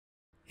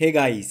Hey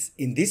guys,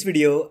 in this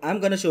video I'm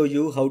gonna show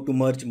you how to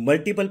merge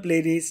multiple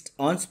playlists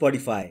on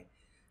Spotify.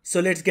 So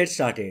let's get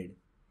started.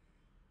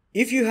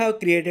 If you have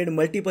created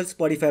multiple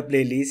Spotify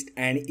playlists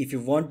and if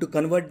you want to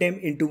convert them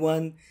into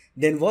one,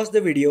 then watch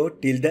the video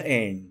till the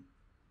end.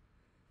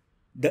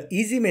 The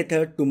easy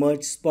method to merge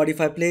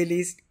Spotify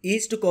playlists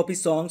is to copy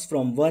songs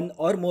from one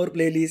or more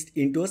playlists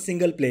into a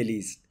single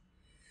playlist.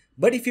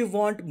 But if you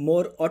want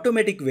more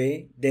automatic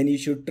way, then you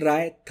should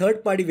try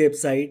third-party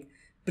website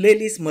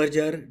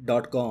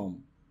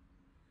playlistmerger.com.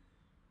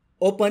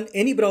 Open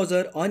any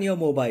browser on your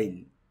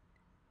mobile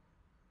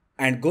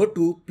and go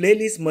to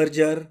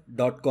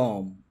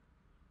playlistmerger.com.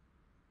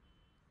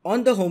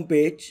 On the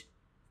homepage,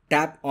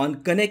 tap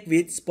on Connect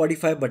with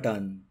Spotify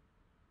button.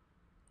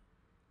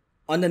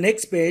 On the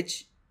next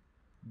page,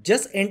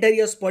 just enter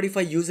your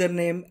Spotify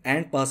username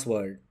and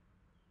password.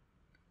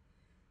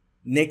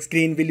 Next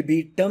screen will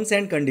be Terms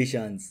and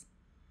Conditions.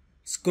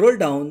 Scroll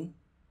down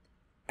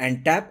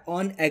and tap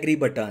on Agree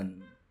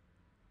button.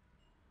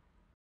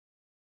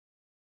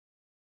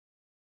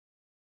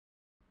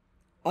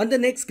 On the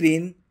next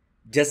screen,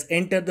 just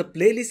enter the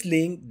playlist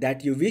link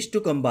that you wish to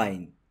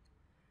combine.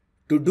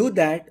 To do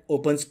that,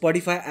 open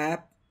Spotify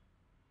app,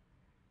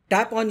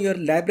 tap on your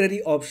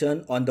library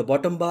option on the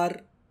bottom bar,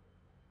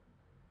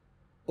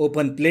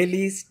 open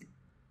playlist,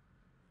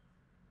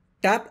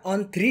 tap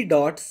on three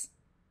dots,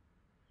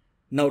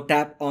 now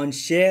tap on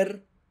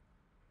share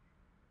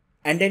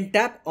and then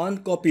tap on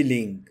copy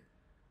link.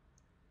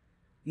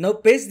 Now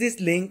paste this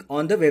link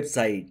on the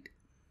website.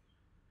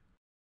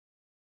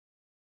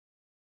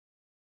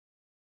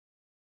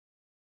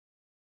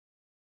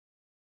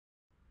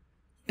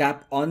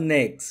 Tap on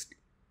next.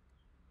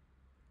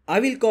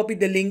 I will copy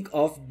the link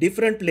of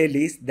different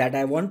playlists that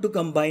I want to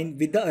combine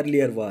with the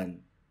earlier one.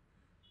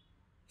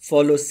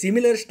 Follow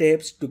similar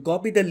steps to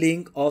copy the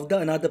link of the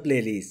another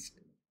playlist.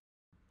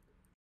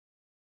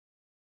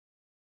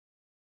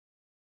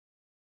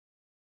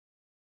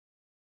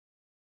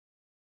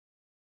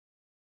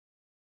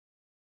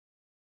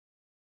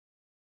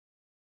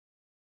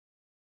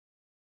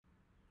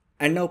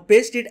 And now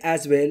paste it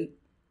as well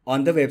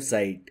on the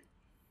website.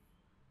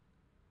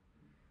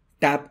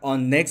 Tap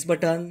on next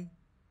button.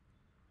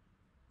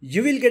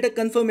 You will get a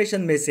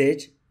confirmation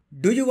message.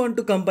 Do you want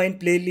to combine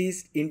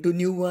playlist into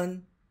new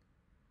one?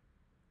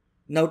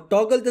 Now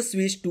toggle the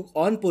switch to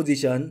on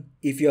position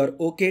if you are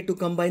okay to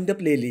combine the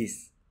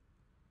playlist.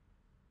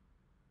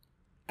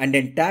 And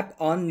then tap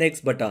on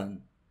next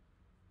button.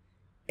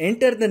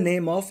 Enter the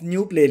name of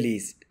new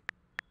playlist.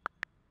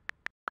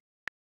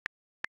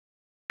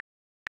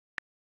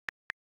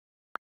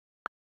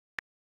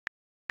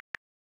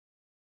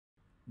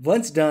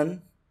 Once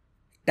done,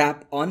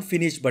 tap on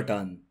finish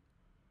button.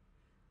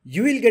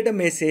 You will get a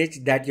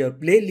message that your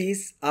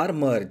playlists are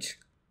merged.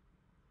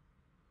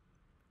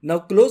 Now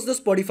close the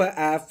Spotify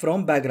app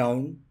from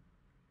background.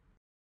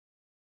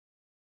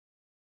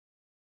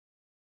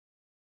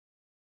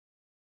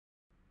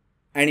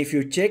 And if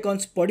you check on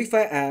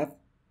Spotify app,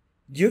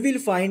 you will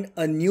find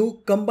a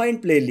new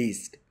combined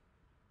playlist.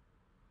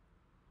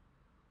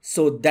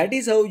 So that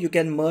is how you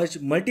can merge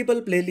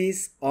multiple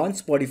playlists on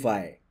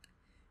Spotify.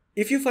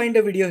 If you find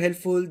the video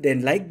helpful,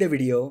 then like the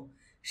video,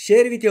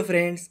 share with your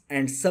friends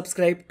and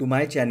subscribe to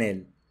my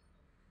channel.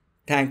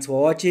 Thanks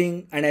for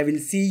watching and I will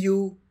see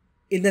you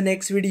in the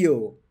next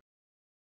video.